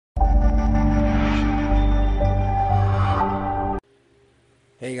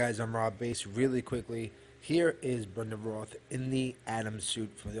Hey guys, I'm Rob Bass. Really quickly, here is Brendan Roth in the Atom suit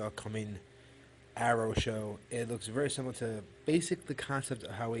for the upcoming Arrow show. It looks very similar to the concept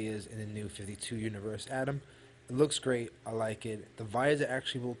of how he is in the new 52 universe Atom. It looks great. I like it. The visor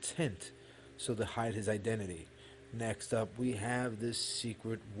actually will tint so to hide his identity. Next up, we have this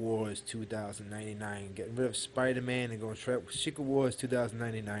Secret Wars 2099. Getting rid of Spider-Man and going straight with Secret Wars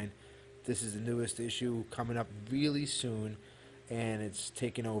 2099. This is the newest issue coming up really soon, and it's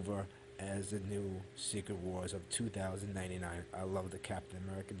taken over as the new Secret Wars of 2099. I love the Captain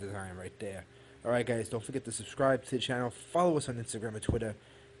America design right there. Alright guys, don't forget to subscribe to the channel, follow us on Instagram and Twitter.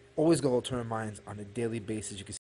 Always go Alternate Minds on a daily basis. You can